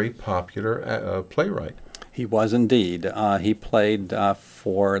very popular playwright. He was indeed. He played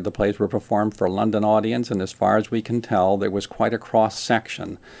for, the plays were performed for a London audience, and as far as we can tell, there was quite a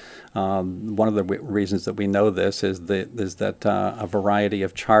cross-section. One of the reasons that we know this is that a variety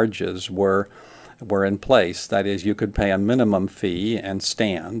of charges were in place. That is, you could pay a minimum fee and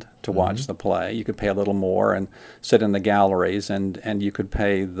stand to watch the play. You could pay a little more and sit in the galleries, and you could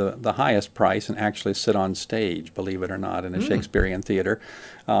pay the highest price and actually sit on stage, believe it or not, in a Shakespearean theater.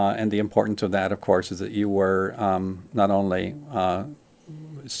 And the importance of that, of course, is that you were not only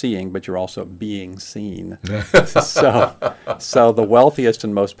seeing, but you're also being seen. So the wealthiest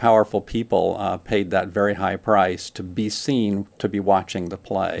and most powerful people paid that very high price to be seen, to be watching the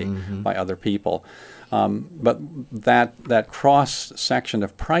play by other people. But that cross-section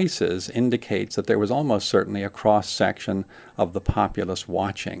of prices indicates that there was almost certainly a cross-section of the populace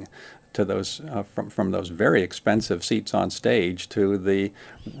watching, to those from those very expensive seats on stage to the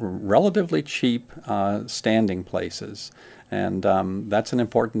relatively cheap standing places. And that's an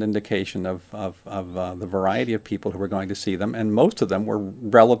important indication of the variety of people who were going to see them, and most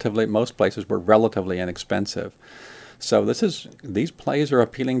places were relatively inexpensive. So these plays are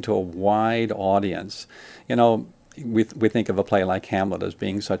appealing to a wide audience. You know, we think of a play like Hamlet as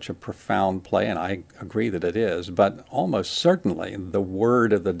being such a profound play, and I agree that it is, but almost certainly the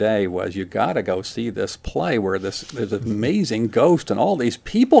word of the day was, you got to go see this play where there's an amazing ghost and all these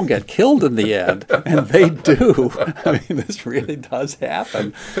people get killed in the end, and they do. I mean, this really does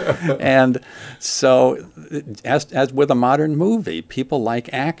happen. And so, as with a modern movie, people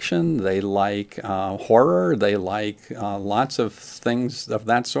like action, they like horror, they like lots of things of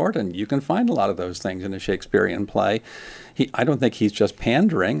that sort, and you can find a lot of those things in a Shakespearean play. I don't think he's just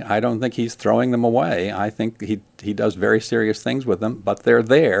pandering. I don't think he's throwing them away. I think he does very serious things with them, but they're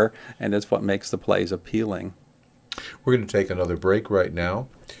there, and it's what makes the plays appealing. We're going to take another break right now.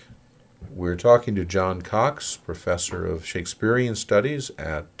 We're talking to John Cox, professor of Shakespearean Studies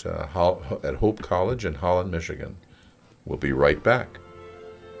at Hope College in Holland, Michigan. We'll be right back.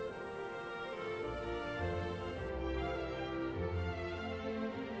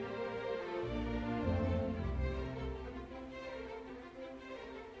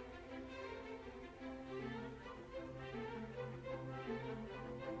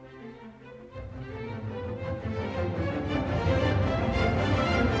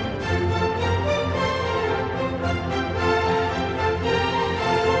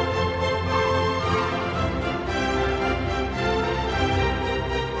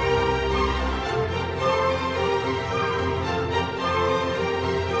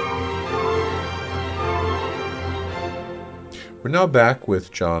 We're now back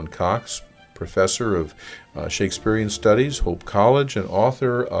with John Cox, professor of Shakespearean Studies, Hope College, and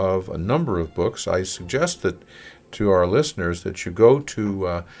author of a number of books. I suggest that to our listeners that you go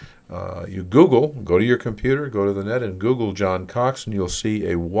to go to your computer, go to the net, and Google John Cox, and you'll see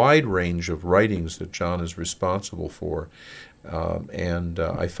a wide range of writings that John is responsible for. And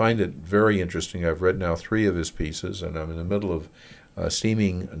I find it very interesting. I've read now 3 of his pieces, and I'm in the middle of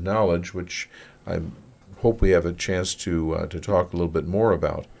Seeming Knowledge, which I hope we have a chance to talk a little bit more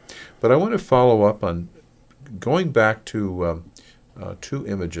about. But I want to follow up on going back to 2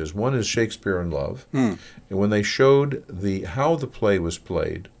 images. One is Shakespeare in Love, and when they showed how the play was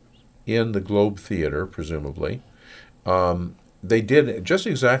played in the Globe Theater, presumably, They did just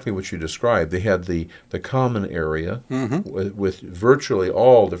exactly what you described. They had the common area with virtually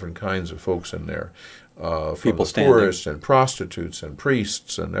all different kinds of folks in there, from People the standing. poorest and prostitutes and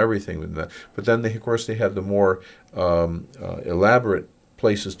priests and everything with that. But then, of course, they had the more elaborate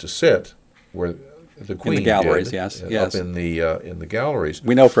places to sit, where the Queen galleries, did, yes, up yes. in the galleries.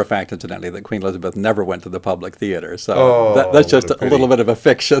 We know for a fact, incidentally, that Queen Elizabeth never went to the public theater, so Oh, that's just what a a little pity. bit of a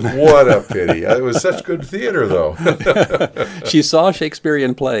fiction. What a pity! It was such good theater, though. She saw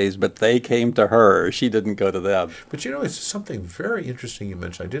Shakespearean plays, but they came to her. She didn't go to them. But you know, it's something very interesting you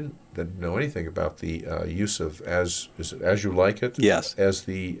mentioned. I didn't know anything about the use of As You Like It. Yes.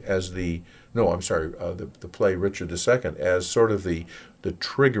 The play Richard II as sort of the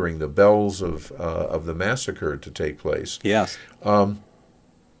triggering, the bells of the massacre to take place. Yes.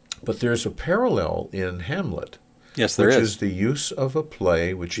 But there's a parallel in Hamlet. Yes, there which is. is the use of a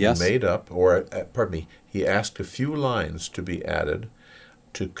play which he Yes. made up, or pardon me, he asked a few lines to be added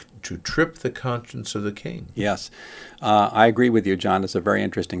to trip the conscience of the king. Yes. I agree with you, John. It's a very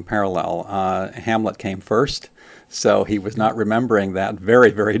interesting parallel. Hamlet came first, so he was not remembering that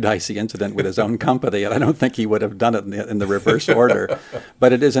very, very dicey incident with his own company, and I don't think he would have done it in the reverse order.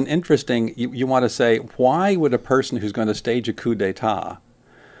 But it is an interesting, you want to say, why would a person who's going to stage a coup d'etat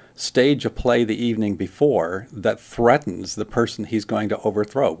stage a play the evening before that threatens the person he's going to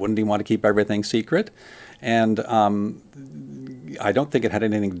overthrow? Wouldn't he want to keep everything secret? And I don't think it had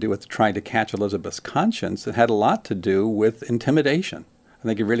anything to do with trying to catch Elizabeth's conscience. It had a lot to do with intimidation. I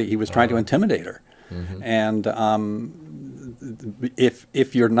think he was trying to intimidate her. Mm-hmm. And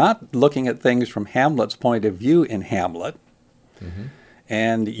if you're not looking at things from Hamlet's point of view in Hamlet, mm-hmm.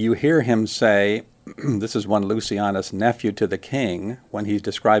 and you hear him say, this is one Lucianus, nephew to the king, when he's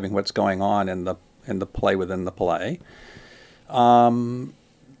describing what's going on in the play within the play, and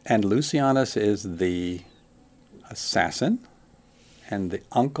Lucianus is the assassin, and the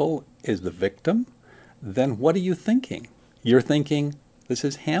uncle is the victim, then what are you thinking? You're thinking, this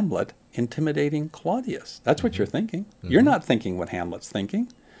is Hamlet intimidating Claudius. That's what you're thinking. Mm-hmm. You're not thinking what Hamlet's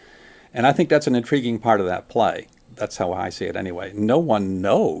thinking. And I think that's an intriguing part of that play. That's how I see it anyway. No one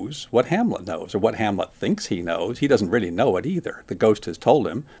knows what Hamlet knows, or what Hamlet thinks he knows. He doesn't really know it either. The ghost has told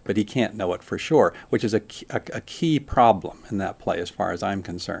him, but he can't know it for sure, which is a key problem in that play as far as I'm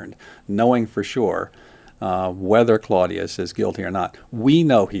concerned. Knowing for sure whether Claudius is guilty or not. We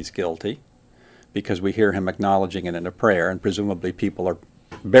know he's guilty because we hear him acknowledging it in a prayer, and presumably people are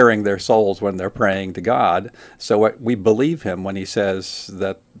bearing their souls when they're praying to God. So we believe him when he says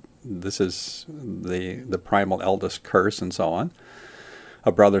that this is the primal eldest curse and so on,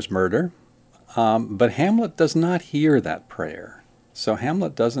 a brother's murder. But Hamlet does not hear that prayer. So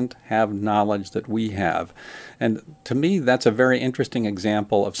Hamlet doesn't have knowledge that we have. And to me, that's a very interesting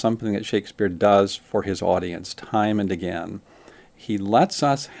example of something that Shakespeare does for his audience time and again. He lets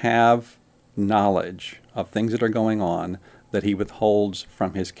us have knowledge of things that are going on that he withholds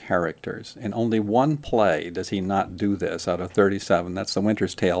from his characters. In only one play does he not do this out of 37. That's The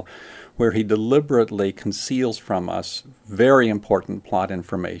Winter's Tale, where he deliberately conceals from us very important plot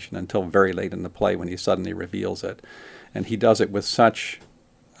information until very late in the play when he suddenly reveals it. And he does it with such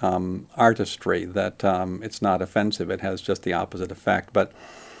artistry that it's not offensive. It has just the opposite effect. But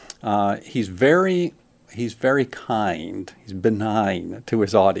he's very kind, he's benign to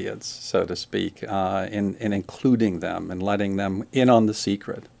his audience, so to speak, in including them and letting them in on the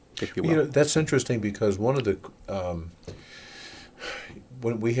secret, if you will. You know, that's interesting because one of the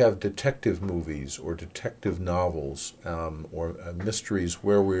when we have detective movies or detective novels or mysteries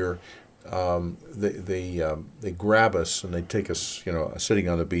where we're they grab us and they take us, sitting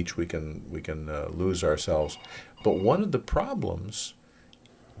on the beach, we can lose ourselves. But one of the problems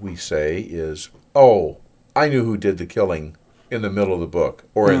we say is, oh, I knew who did the killing in the middle of the book,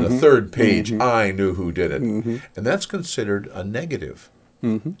 or in the third page, I knew who did it. Mm-hmm. And that's considered a negative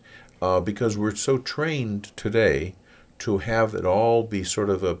because we're so trained today to have it all be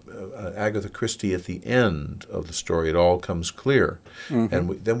sort of a Agatha Christie at the end of the story. It all comes clear. Mm-hmm.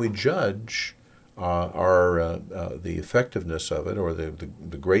 And then we judge the effectiveness of it, or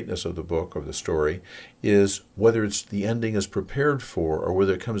the greatness of the book or the story, is whether the ending is prepared for, or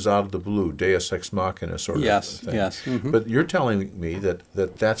whether it comes out of the blue, Deus ex machina sort of thing. Yes. Mm-hmm. But you're telling me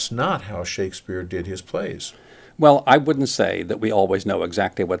that's not how Shakespeare did his plays. Well, I wouldn't say that we always know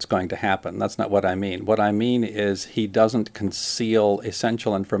exactly what's going to happen. That's not what I mean. What I mean is he doesn't conceal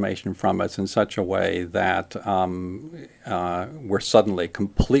essential information from us in such a way that we're suddenly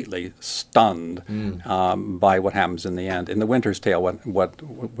completely stunned by what happens in the end. In The Winter's Tale, what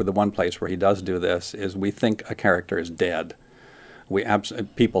the one place where he does do this is we think a character is dead.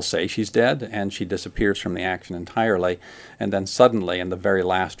 people say she's dead, and she disappears from the action entirely. And then suddenly, in the very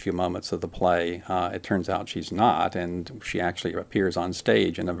last few moments of the play, it turns out she's not, and she actually appears on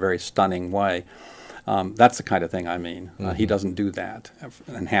stage in a very stunning way. That's the kind of thing I mean. He doesn't do that.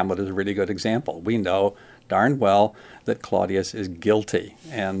 And Hamlet is a really good example. We know darn well that Claudius is guilty,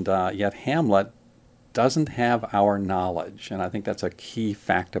 and yet Hamlet doesn't have our knowledge. And I think that's a key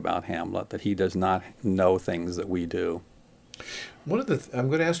fact about Hamlet, that he does not know things that we do. I'm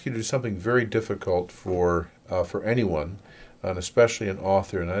going to ask you to do something very difficult for anyone, and especially an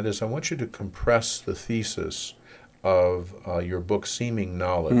author, and that is I want you to compress the thesis of your book, Seeming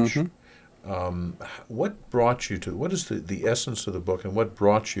Knowledge. What is the essence of the book, and what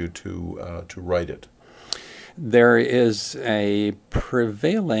brought you to write it? There is a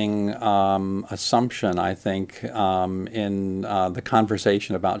prevailing assumption, I think, in the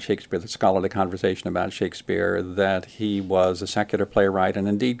conversation about Shakespeare, the scholarly conversation about Shakespeare, that he was a secular playwright and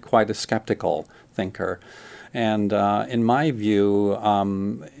indeed quite a skeptical thinker. And in my view,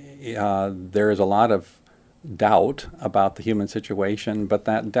 there is a lot of doubt about the human situation, but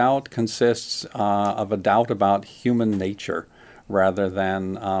that doubt consists of a doubt about human nature rather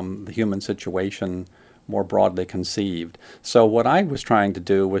than the human situation more broadly conceived. So what I was trying to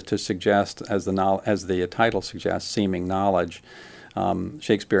do was to suggest, as the title suggests, Seeming Knowledge,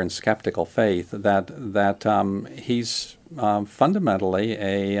 Shakespeare and Skeptical Faith, that he's fundamentally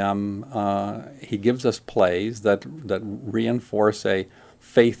he gives us plays that reinforce a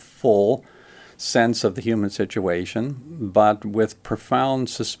faithful sense of the human situation, but with profound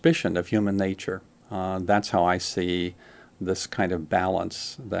suspicion of human nature. That's how I see this kind of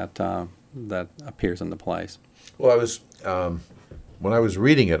balance that appears in the plays. Well, when I was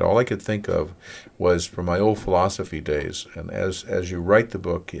reading it, all I could think of was from my old philosophy days. And as you write the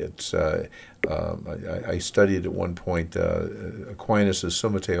book, I studied at one point Aquinas'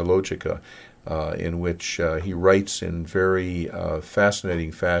 Summa Theologica, in which he writes in very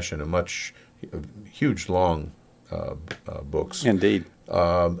fascinating fashion, huge long books. Indeed.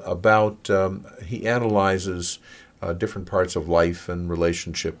 He analyzes different parts of life and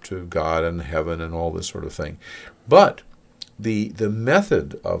relationship to God and heaven and all this sort of thing. But the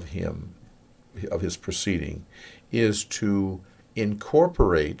method of his proceeding is to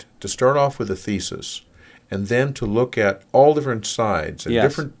start off with a thesis, and then to look at all different sides and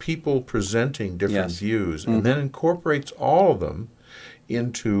different people presenting different views, and then incorporates all of them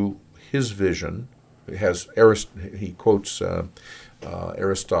into his vision. He quotes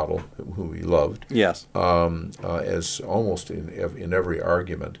Aristotle, who he loved, as almost in every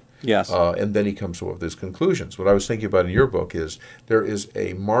argument. And then he comes up with his conclusions. What I was thinking about in your book is there is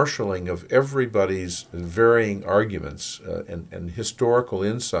a marshaling of everybody's varying arguments and historical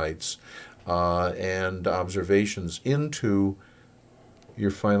insights and observations into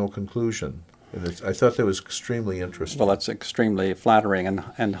your final conclusion. And I thought that was extremely interesting. Well, it's extremely flattering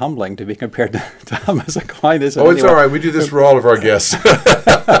and humbling to be compared to Thomas Aquinas. Oh, it's all right. We do this for all of our guests.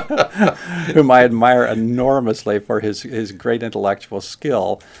 Whom I admire enormously for his great intellectual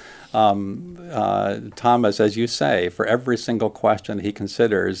skill. Thomas, as you say, for every single question he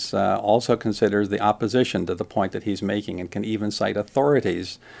considers, also considers the opposition to the point that he's making, and can even cite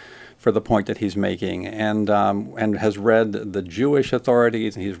authorities for the point that he's making, and has read the Jewish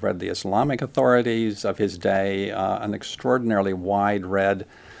authorities, and he's read the Islamic authorities of his day, an extraordinarily wide-read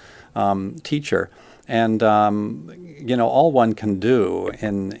teacher. And, all one can do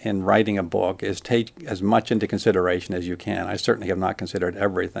in writing a book is take as much into consideration as you can. I certainly have not considered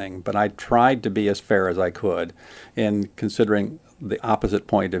everything, but I tried to be as fair as I could in considering the opposite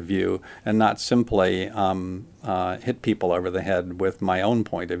point of view, and not simply hit people over the head with my own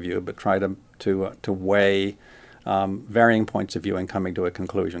point of view, but try to weigh varying points of view and coming to a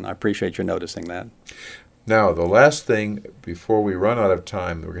conclusion. I appreciate your noticing that. Now, the last thing before we run out of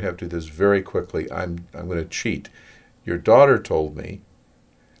time, we're going to have to do this very quickly. I'm going to cheat. Your daughter told me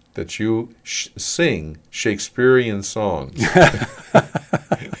that you sing Shakespearean songs.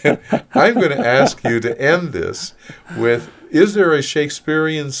 I'm going to ask you to end this with, is there a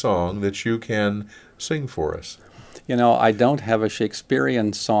Shakespearean song that you can sing for us? I don't have a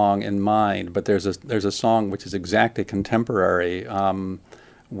Shakespearean song in mind, but there's a song which is exactly contemporary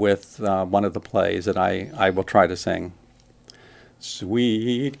with one of the plays that I will try to sing.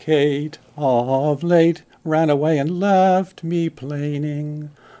 Sweet Kate of late ran away and left me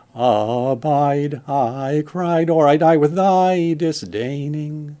plaining. Abide, I cried, or I die with thy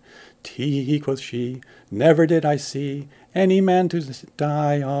disdaining. Tea, quoth she, never did I see any man to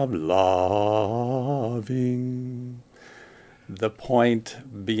die of loving. The point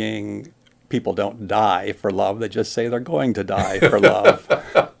being people don't die for love. They just say they're going to die for love.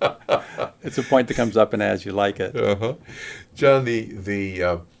 It's a point that comes up in As You Like It. Uh-huh. John,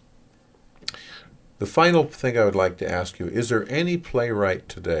 the final thing I would like to ask you, is there any playwright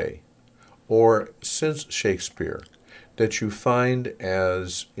today, or since Shakespeare, that you find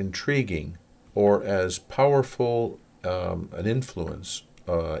as intriguing or as powerful an influence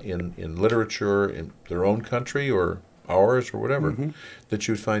in literature in their own country or ours or whatever, that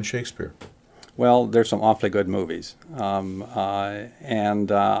you'd find Shakespeare? Well, there's some awfully good movies, and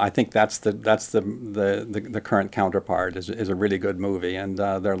I think that's the current counterpart is a really good movie, and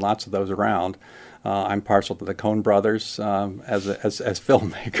there are lots of those around. I'm partial to the Coen brothers as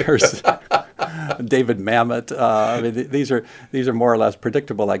filmmakers. David Mamet. I mean, these are more or less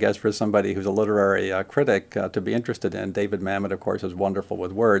predictable, I guess, for somebody who's a literary critic to be interested in. David Mamet, of course, is wonderful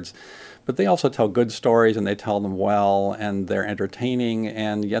with words, but they also tell good stories, and they tell them well, and they're entertaining,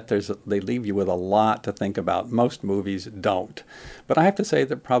 and yet they leave you with a lot to think about. Most movies don't. But I have to say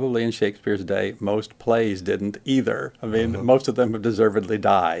that probably in Shakespeare's day, most plays didn't either. I mean, most of them have deservedly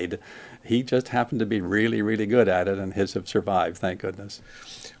died. He just happened to be really, really good at it, and his have survived, thank goodness.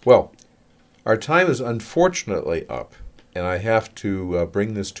 Well, our time is unfortunately up, and I have to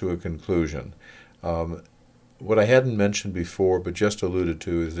bring this to a conclusion. What I hadn't mentioned before, but just alluded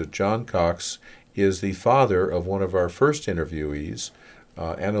to, is that John Cox is the father of one of our first interviewees,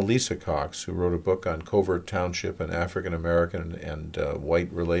 Annalisa Cox, who wrote a book on Covert Township and African American and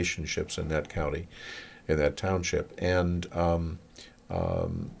white relationships in that county, in that township. And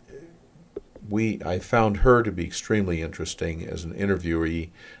I found her to be extremely interesting as an interviewee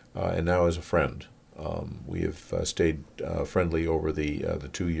and now as a friend. We have stayed friendly over the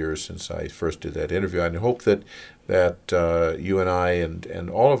 2 years since I first did that interview. And I hope that you and I and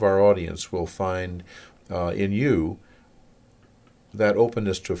all of our audience will find in you that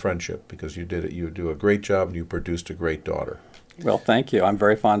openness to friendship, because you do a great job and you produced a great daughter. Well, thank you. I'm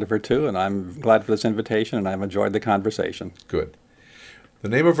very fond of her too, and I'm glad for this invitation, and I've enjoyed the conversation. Good. The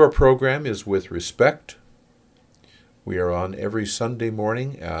name of our program is With Respect. We are on every Sunday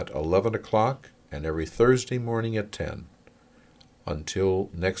morning at 11 o'clock and every Thursday morning at 10. Until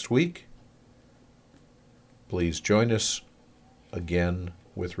next week, please join us again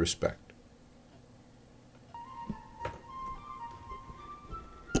with respect.